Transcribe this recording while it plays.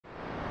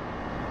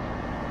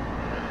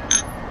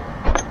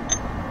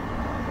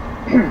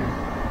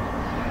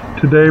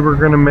Today we're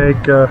going to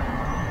make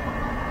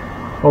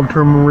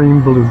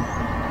Ultramarine Blue.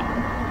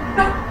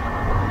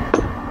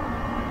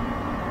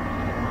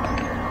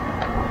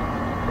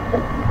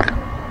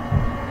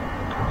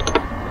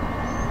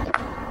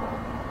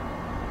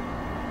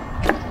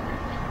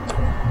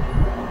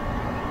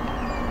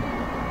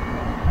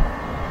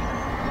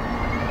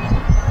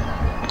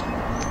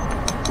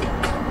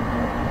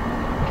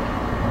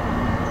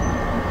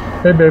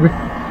 Hey, baby.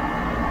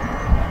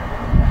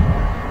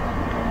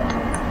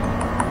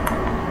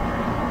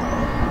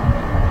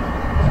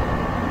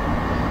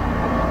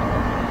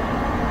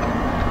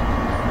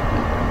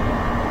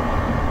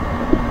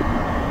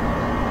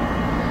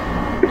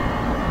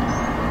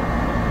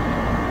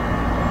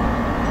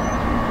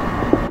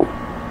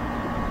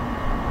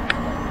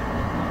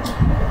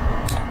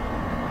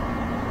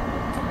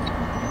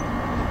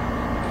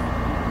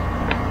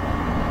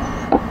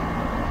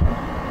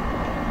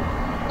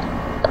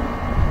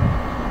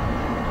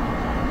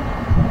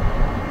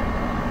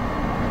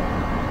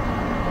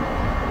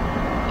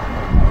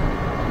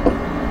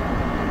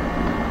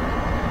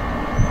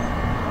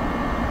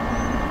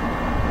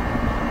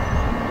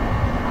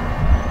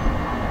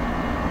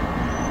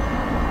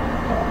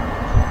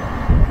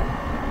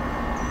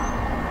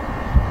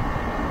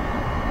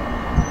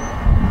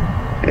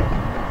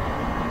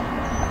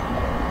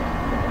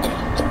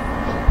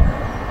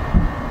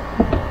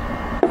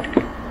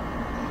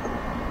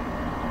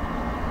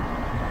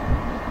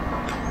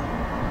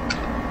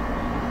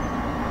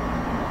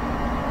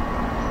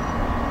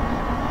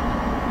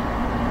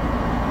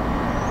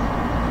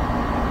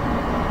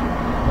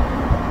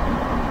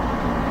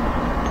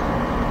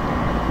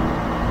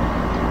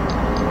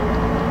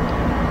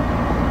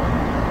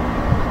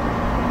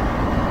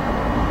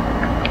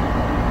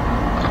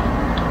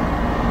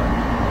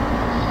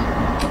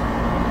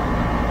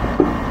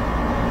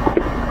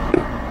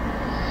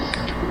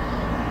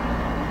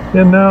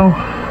 And now,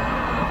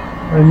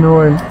 I know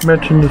I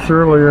mentioned this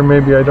earlier,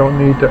 maybe I don't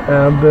need to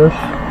add this,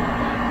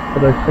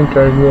 but I think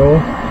I will.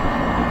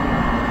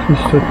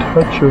 Just a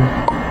touch of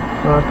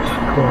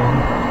oxgall.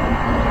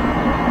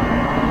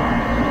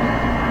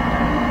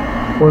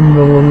 1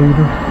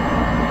 milliliter.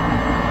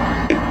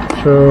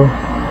 So,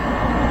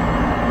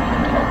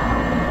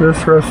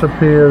 this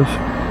recipe is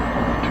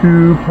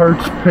 2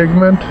 parts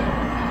pigment,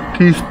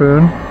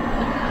 teaspoon,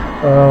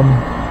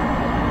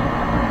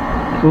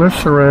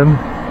 glycerin,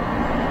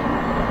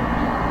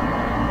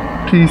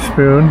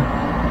 teaspoon,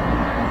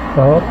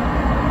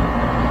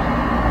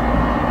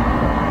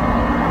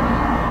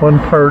 1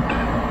 part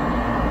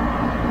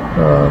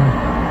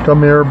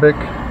gum arabic,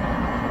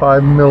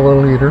 5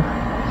 milliliter,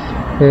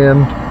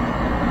 and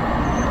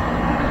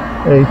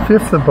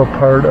 1/5 of a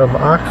part of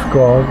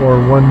oxgall, or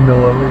 1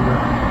 milliliter.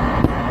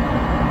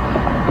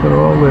 Put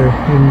all the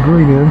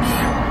ingredients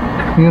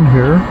in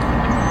here,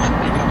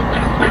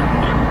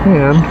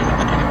 and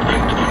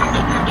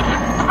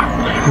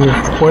we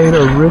have quite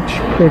a rich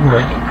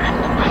pigment.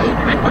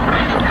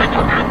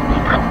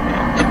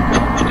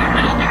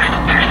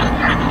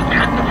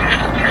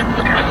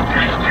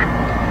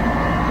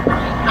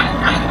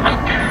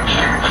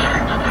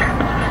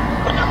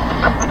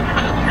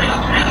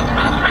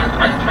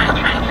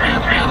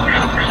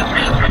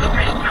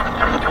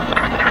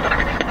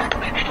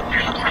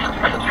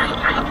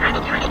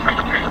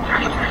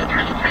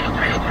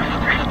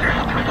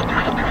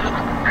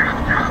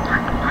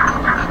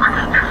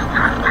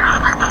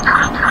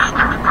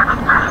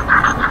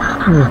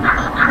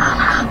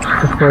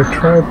 If my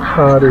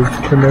tripod is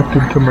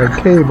connected to my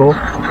cable,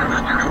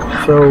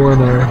 so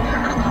when I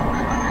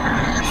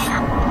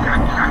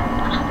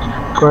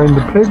grind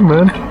the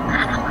pigment,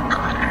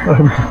 I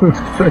move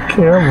the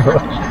camera.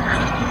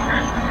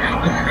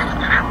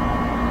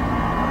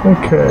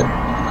 Okay,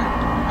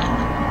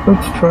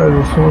 let's try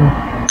this one.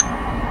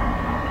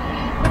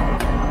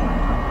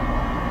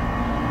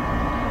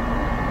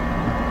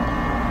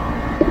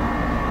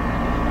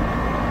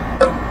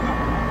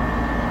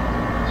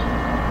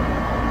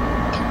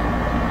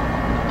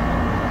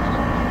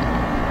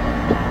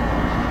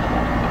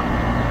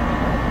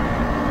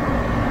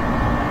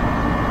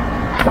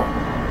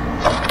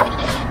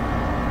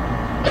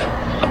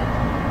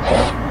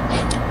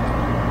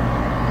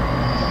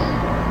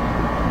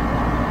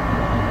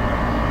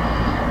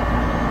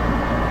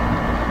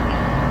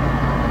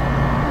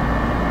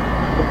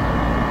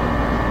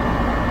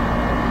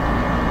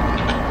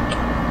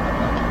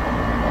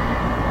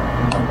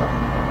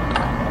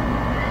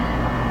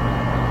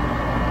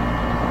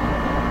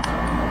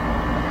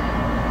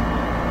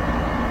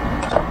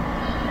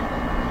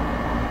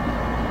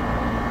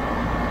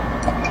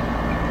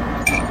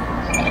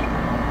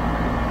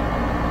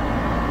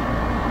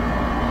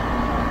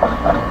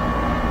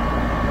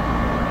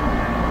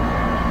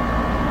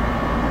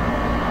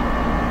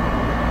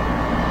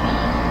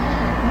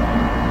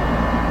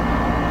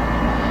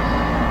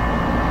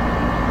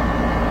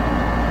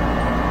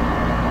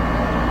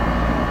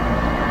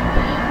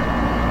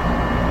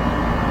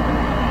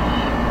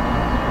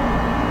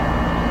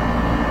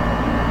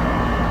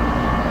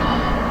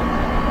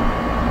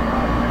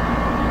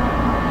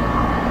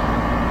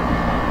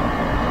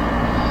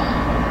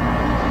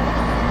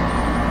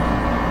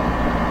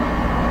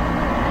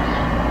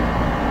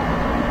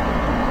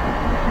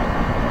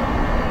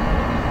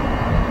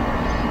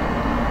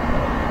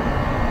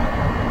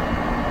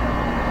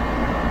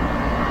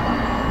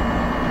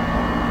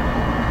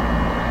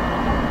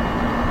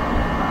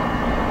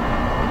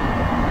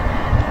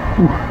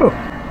 Whoa.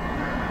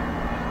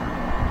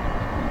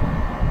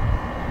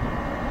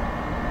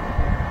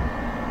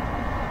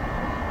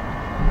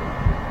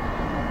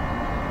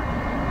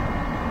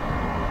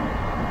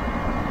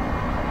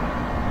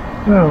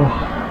 Well,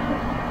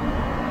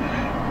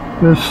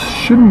 this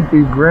shouldn't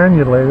be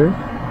granulated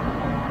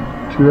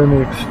to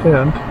any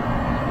extent.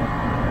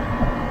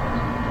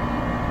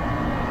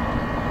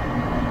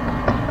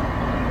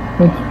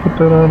 Let's put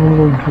that on a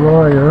little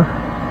drier.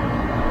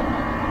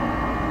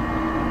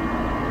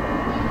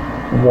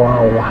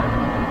 Wow.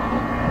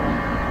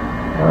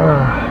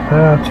 Ah,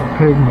 that's a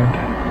pigment.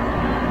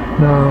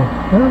 Now,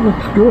 that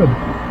looks good.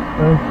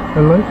 I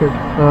like it.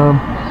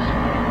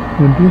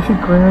 And is it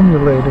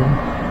granulating?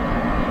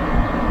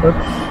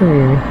 Let's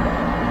see.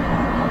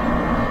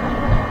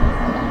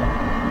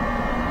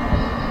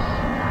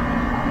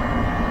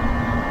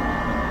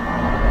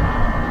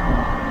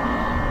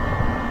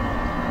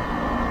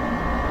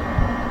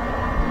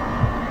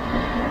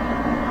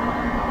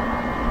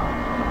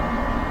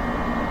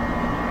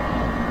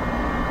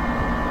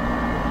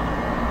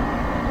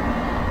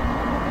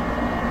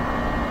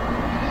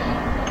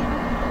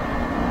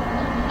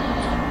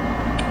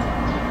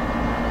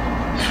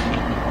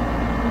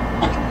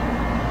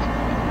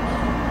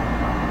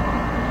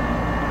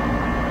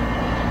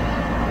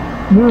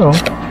 Well,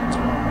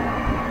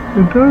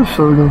 it does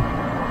sort of.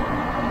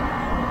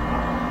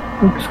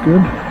 Looks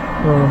good.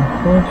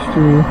 Let's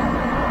do,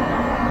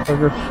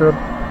 like I said,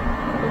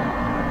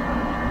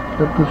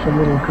 get this a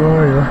little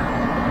drier.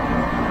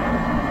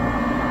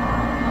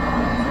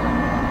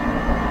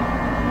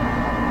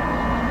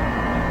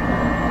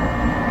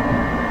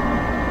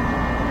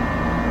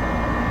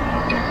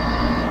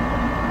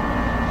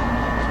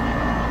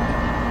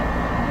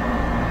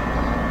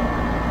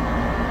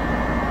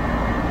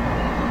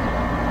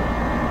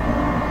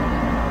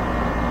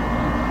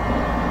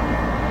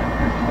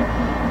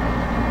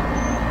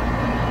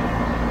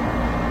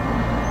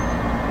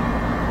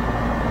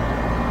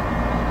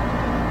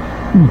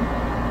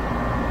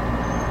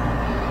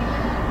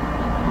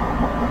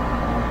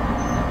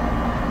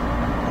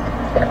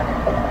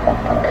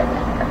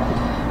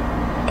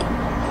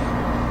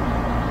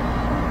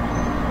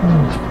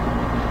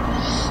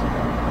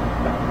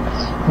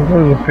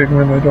 There's a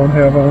pigment I don't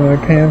have on my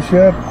pants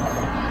yet.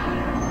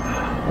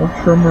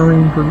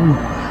 Ultramarine Blue.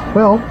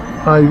 Well,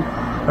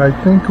 I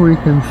think we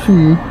can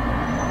see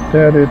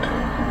that it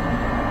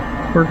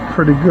worked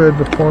pretty good.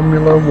 The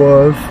formula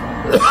was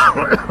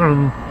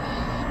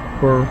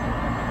for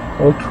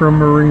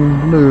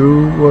Ultramarine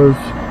Blue was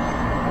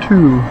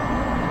 2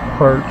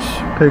 parts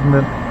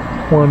pigment,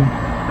 1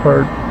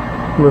 part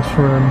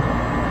glycerin.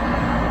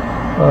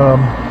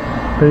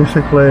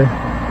 Basically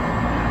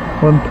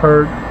 1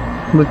 part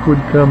liquid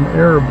gum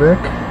Arabic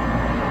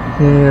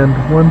and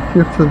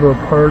 1/5 of a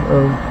part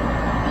of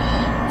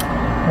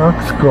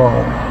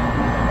oxgall.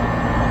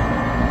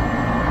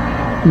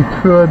 You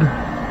could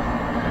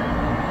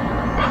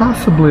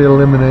possibly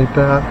eliminate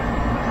that,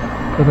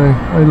 but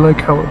I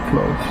like how it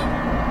flows.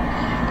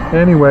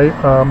 Anyway,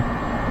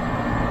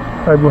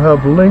 I will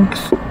have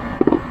links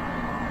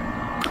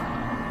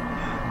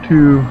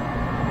to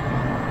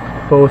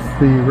both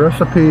the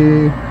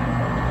recipe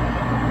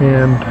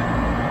and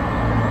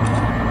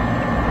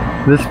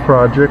this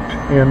project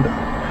and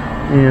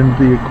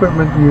the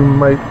equipment you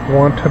might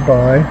want to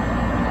buy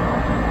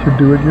to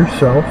do it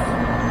yourself.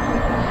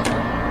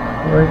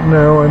 Right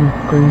now I'm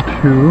going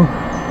to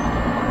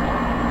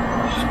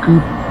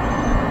scoop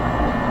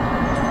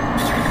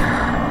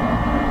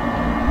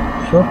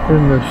this up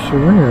in the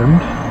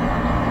syringe.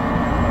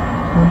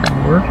 That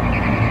work.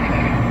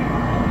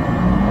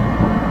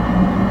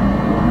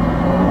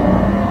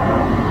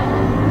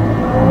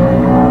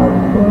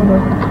 Well, I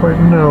don't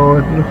quite know.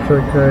 It looks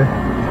like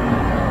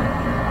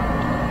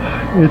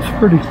it's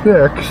pretty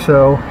thick,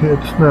 so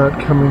it's not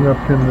coming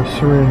up in the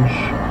syringe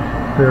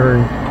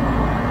very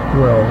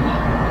well.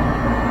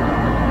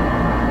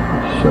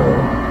 So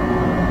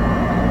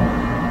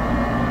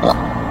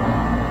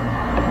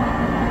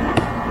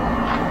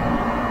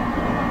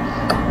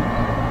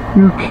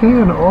you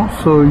can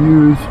also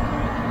use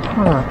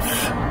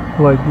pots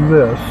like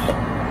this,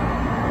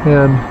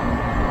 and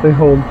they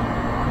hold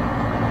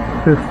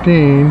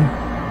 15,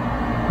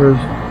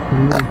 whereas the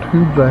little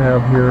tubes I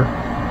have here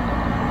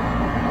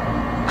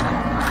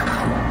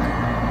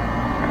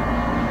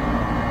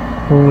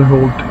only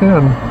hold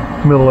 10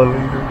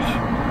 milliliters.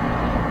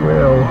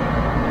 Well,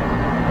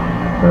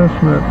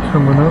 that's not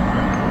coming up.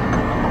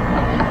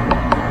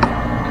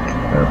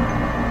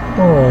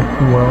 Oh,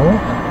 well.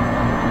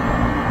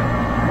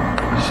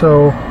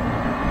 So,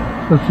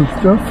 this is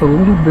just a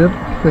little bit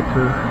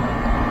thicker.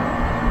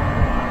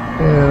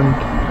 And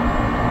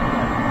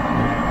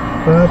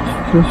that's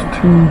just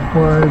too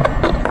wide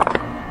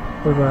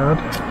for that.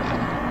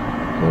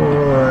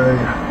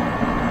 Boy.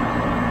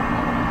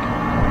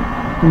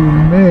 We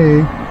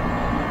may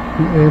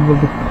be able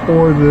to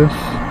pour this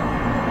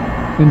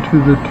into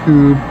the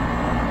tube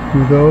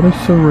without a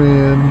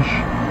syringe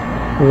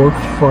or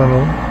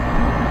funnel.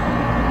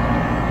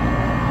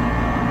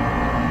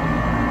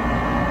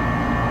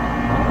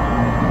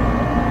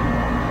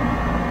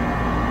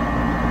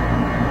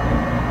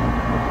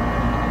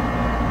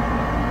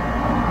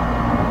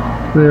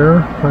 there.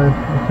 I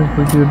think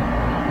we did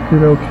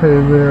okay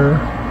there.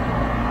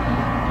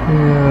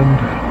 And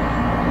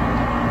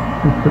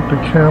we put the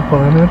cap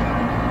on it.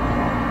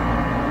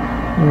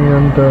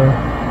 And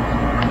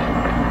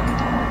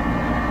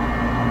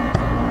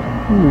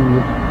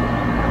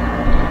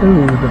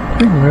ooh, the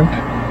pigment.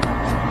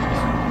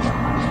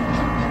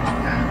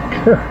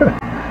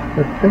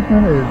 The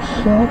pigment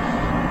itself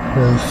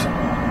is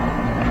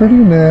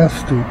pretty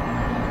nasty.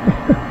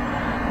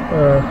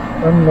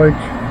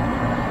 Unlike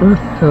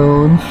earth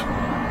tones,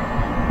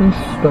 this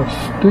stuff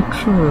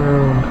sticks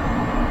around.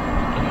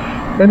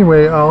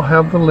 Anyway, I'll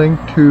have the link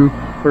to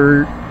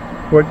for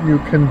what you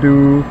can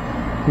do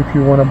if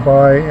you want to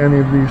buy any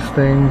of these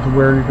things,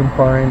 where you can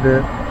find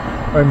it.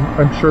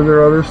 I'm sure there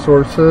are other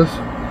sources,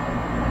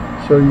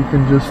 so you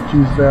can just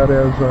use that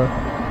as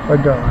a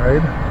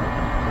guide.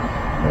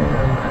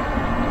 And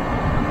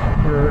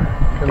we're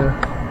gonna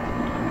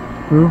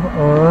move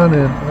on,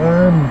 and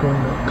I'm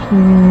going to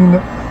clean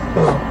up.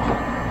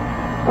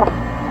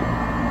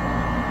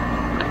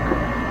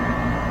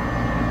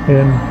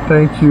 And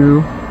thank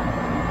you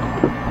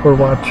for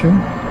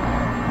watching.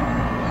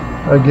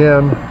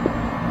 Again,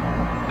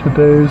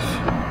 today's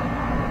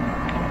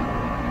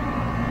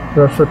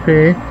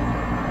recipe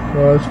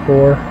was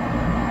for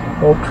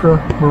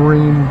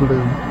Ultramarine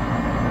Blue.